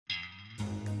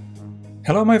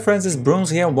Hello my friends, it's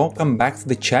Bruns here and welcome back to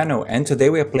the channel, and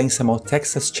today we are playing some more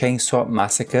Texas Chainsaw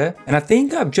Massacre, and I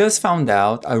think I've just found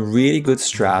out a really good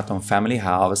strat on Family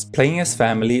House playing as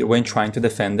family when trying to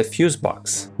defend the fuse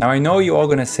box. Now I know you're all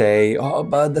gonna say, oh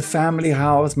but the Family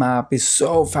House map is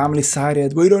so family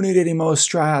sided, we don't need any more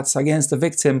strats against the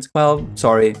victims. Well,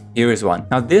 sorry, here is one.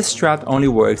 Now this strat only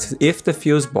works if the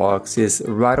fuse box is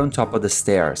right on top of the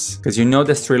stairs, because you know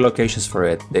there's 3 locations for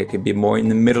it. They could be more in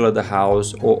the middle of the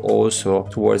house or also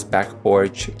towards back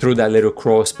porch through that little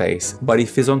crawl space. But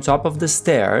if it's on top of the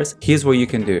stairs, here's what you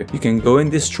can do. You can go and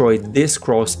destroy this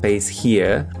crawl space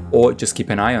here, or just keep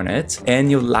an eye on it, and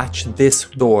you latch this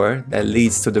door that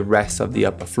leads to the rest of the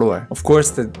upper floor. Of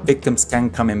course, the victims can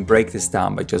come and break this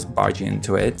down by just barging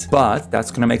into it, but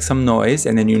that's gonna make some noise,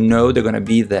 and then you know they're gonna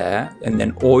be there, and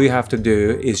then all you have to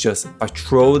do is just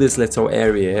patrol this little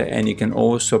area, and you can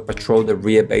also patrol the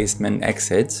rear basement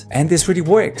exit, and this really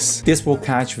works. This will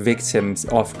catch victims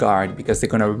off guard because they're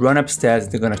gonna run upstairs,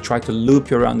 they're gonna try to loop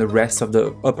you around the rest of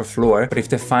the upper floor, but if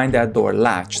they find that door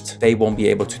latched, they won't be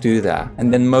able to do that,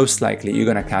 and then most likely you're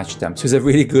gonna catch them. So it's a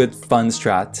really good fun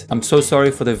strat. I'm so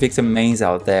sorry for the victim mains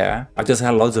out there. I just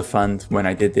had lots of fun when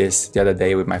I did this the other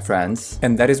day with my friends,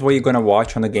 and that is what you're gonna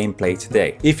watch on the gameplay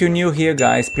today. If you're new here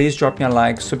guys, please drop me a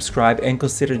like, subscribe, and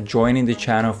consider joining the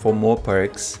channel for more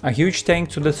perks. A huge thank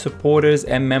to the supporters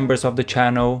and members of the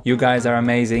channel. You guys are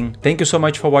amazing. Thank you so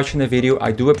much for watching the video.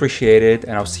 I do appreciate it,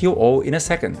 and I'll see you all in a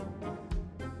second.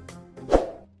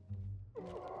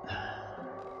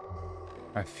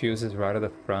 My fuse is right at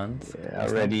the front. Yeah,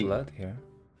 already. Blood here.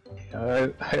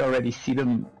 I already see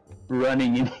them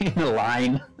running in a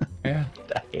line. Yeah. What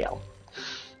the hell?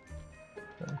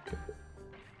 Okay.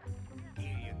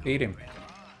 Beat him.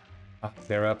 Oh,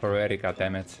 they're up already,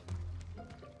 goddammit.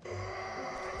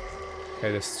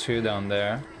 Okay, there's 2 down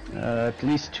there. At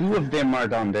least 2 of them are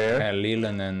down there. Yeah,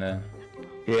 Leland and...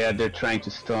 Yeah, they're trying to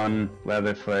stun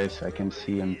Leatherface. I can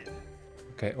see him.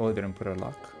 Okay, oh, didn't put a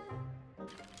lock.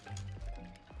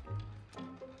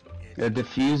 The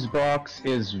fuse box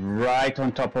is right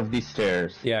on top of these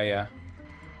stairs. Yeah, yeah.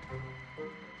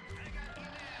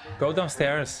 Go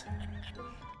downstairs.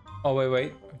 Oh,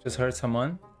 wait. I just heard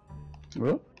someone.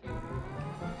 Oh.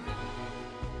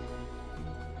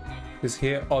 He's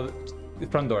here. Oh, the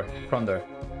front door. Front door.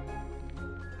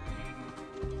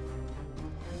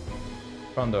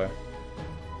 Front door.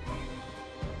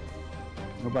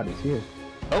 Nobody's here.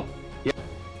 Oh, yep.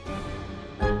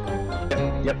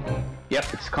 Yep,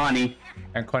 it's Connie.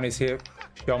 And Connie's here.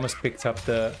 She almost picked up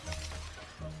the...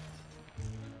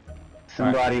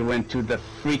 Somebody went to the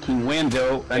freaking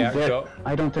window and Yeah, go.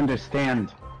 I don't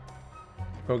understand.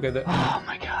 Go get the... Oh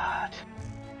my god.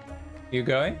 You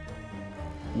going?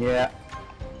 Yeah.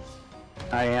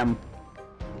 I am.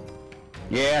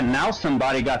 Yeah, now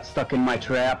somebody got stuck in my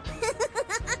trap.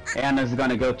 Anna's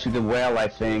gonna go to the well, I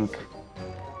think.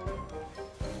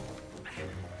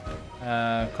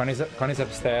 Connie's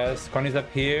upstairs. Connie's up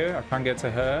here. I can't get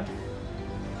to her.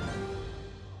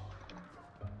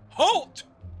 Halt!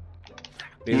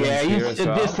 Leland's Yeah, here as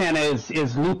well. this Anna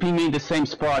is looping me in the same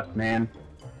spot, man.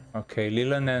 Okay,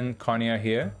 Leland and Connie are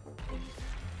here.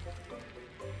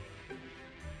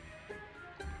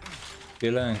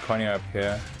 Leland and Connie are up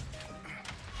here.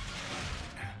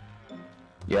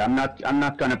 Yeah, I'm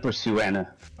not gonna pursue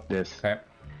Anna. This. Okay.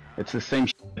 It's the same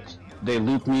shit. They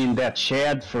loop me in that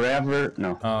shed forever.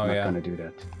 No, I'm not gonna do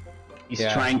that. He's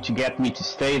trying to get me to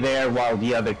stay there while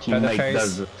the other teammate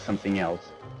does something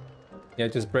else. Yeah,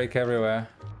 just break everywhere.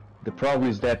 The problem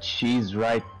is that she's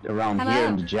right around here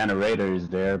and the generator is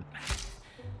there.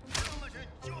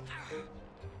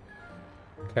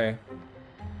 Okay.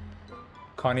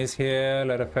 Connie's here,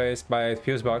 Leatherface by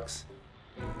fuse box.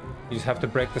 You just have to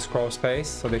break the scroll space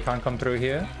so they can't come through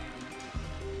here.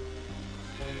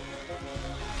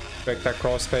 Break that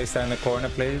crawl space down in the corner,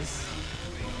 please.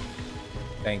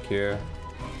 Thank you.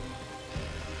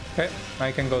 Okay, now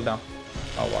you can go down.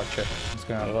 I'll watch it. I'm just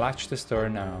gonna latch this door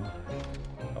now.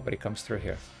 Nobody comes through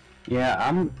here. Yeah,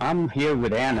 I'm here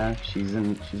with Anna. She's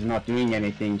not doing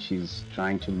anything. She's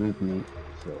trying to loot me.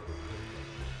 So.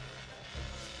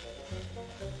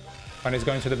 Connie's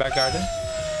going to the back garden.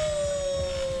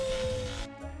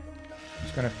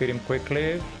 Just gonna feed him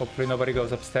quickly. Hopefully nobody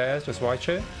goes upstairs. Just watch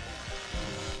it.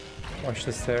 Watch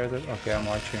the stairs. Okay, I'm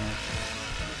watching.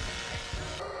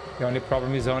 The only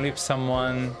problem is only if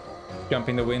someone jump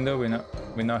in the window,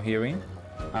 we're not hearing.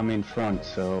 I'm in front,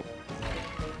 so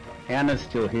Anna's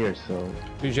still here. So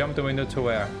you jump the window to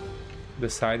where? The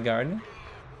side garden.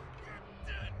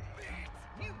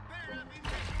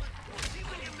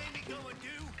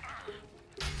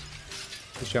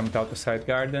 Just jumped out the side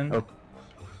garden. Oh.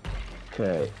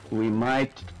 Okay, we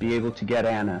might be able to get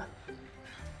Anna.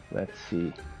 Let's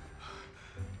see.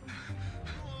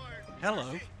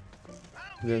 Hello.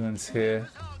 Dylan's here.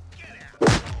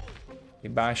 He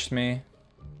bashed me.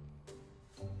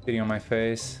 Sitting on my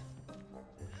face.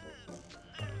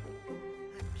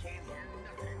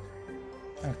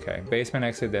 Okay, basement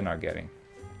exit they're not getting.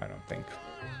 I don't think.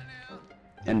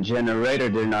 And generator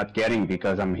they're not getting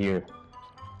because I'm here.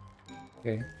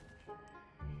 Okay.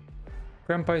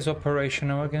 Grandpa is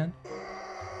operational again.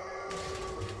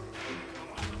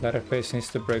 Leatherface needs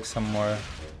to break some more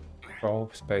crawl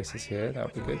spaces here, that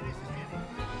would be good.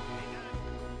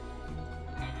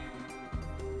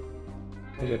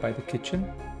 Are they by the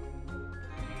kitchen?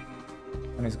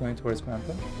 And he's going towards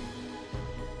Grandpa.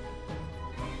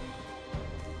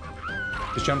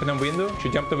 She's jumping the window. She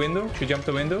jumped the window. She jumped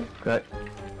the window. Okay.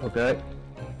 Okay.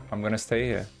 I'm gonna stay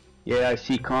here. Yeah, I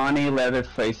see Connie,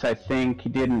 Leatherface. I think he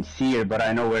didn't see her, but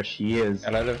I know where she is.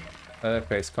 Yeah,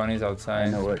 Leatherface. Connie's outside. I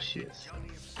know where she is.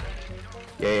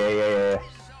 Yeah.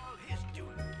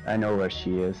 I know where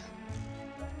she is.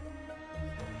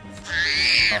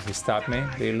 Oh, he stopped me,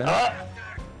 Leland.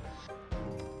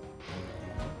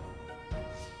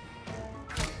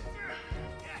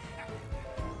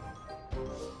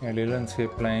 Yeah, Leland's here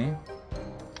playing.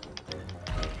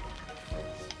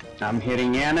 I'm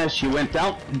hitting Anna. She went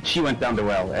down the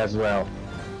well as well.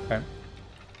 Okay.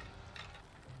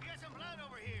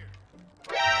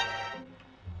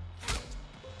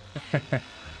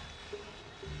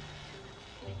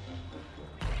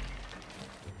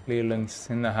 Leland's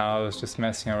in the house, just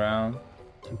messing around.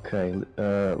 Okay,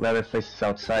 Leatherface is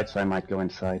outside, so I might go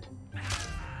inside.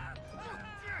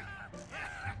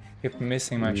 Keep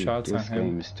missing my shots on This him.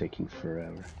 game is taking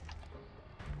forever.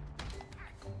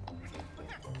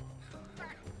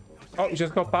 Oh, he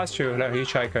just got past you, like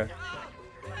hitchhiker.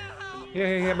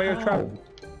 Yeah, by your trap.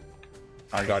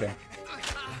 I got him.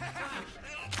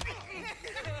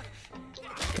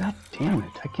 God damn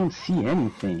it, I can't see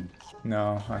anything.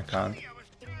 No, I can't.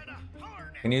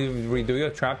 Can you redo your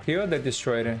trap here? They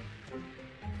destroyed it.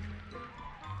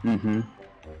 Mm-hmm.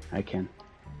 I can.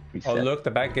 Oh, Reset. look, the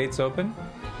back gate's open.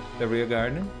 The rear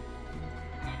garden.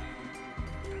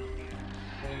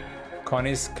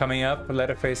 Connie's coming up,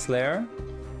 Leatherface lair.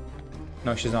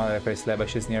 No, she's not Leatherface lair, but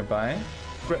she's nearby.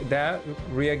 That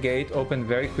rear gate opened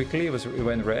very quickly. It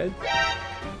went red.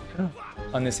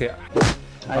 On this here.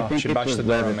 I think she it bashed was the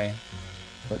door leather. on me.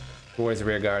 Towards the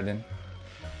rear garden.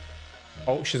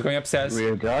 Oh, she's going upstairs.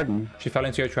 Rear garden. She fell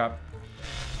into your trap.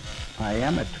 I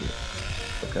am at rear.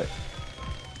 Okay.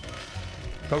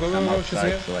 Go, I'm she's outside,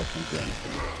 here. so I can't do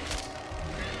anything.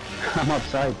 I'm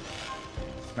outside.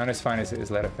 No, it's fine, it's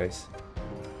Leatherface.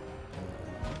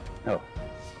 Oh.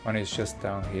 One is just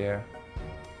down here.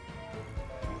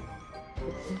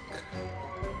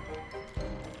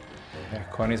 Yeah,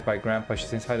 Connie's by Grandpa,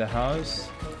 she's inside the house.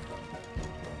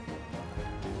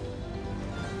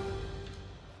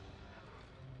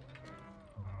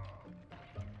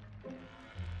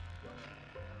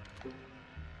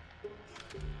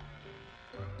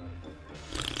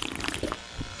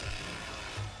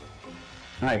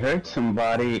 I heard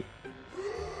somebody.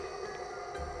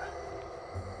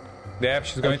 Yeah,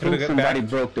 she's going through the somebody back.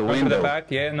 broke the Going window. through the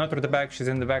back, yeah, not through the back, she's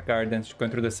in the back garden. She's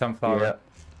going through the sunflower. Yeah.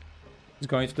 She's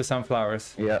going to the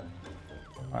sunflowers. Yeah.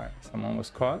 Alright, someone was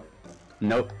caught.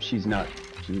 Nope, she's not.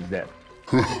 She's dead.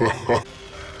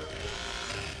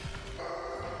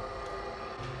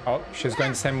 Oh, she's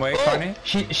going the same way, Connie.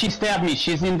 She stabbed me.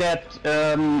 She's in that.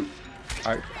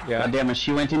 Alright, yeah. God damn it!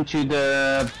 She went into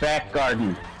the back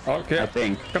garden. Okay. I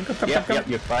think. Come. Yep,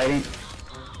 you're fighting.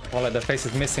 Oh, the face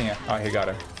is missing it. Oh, he got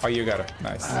her. Oh, you got her.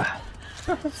 Nice.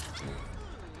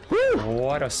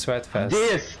 What a sweat fest.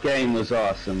 This game was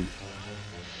awesome.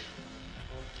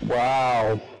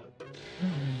 Wow.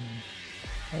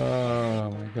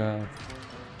 Oh my god.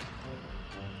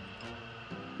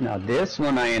 Now this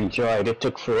one I enjoyed. It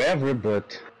took forever,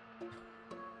 but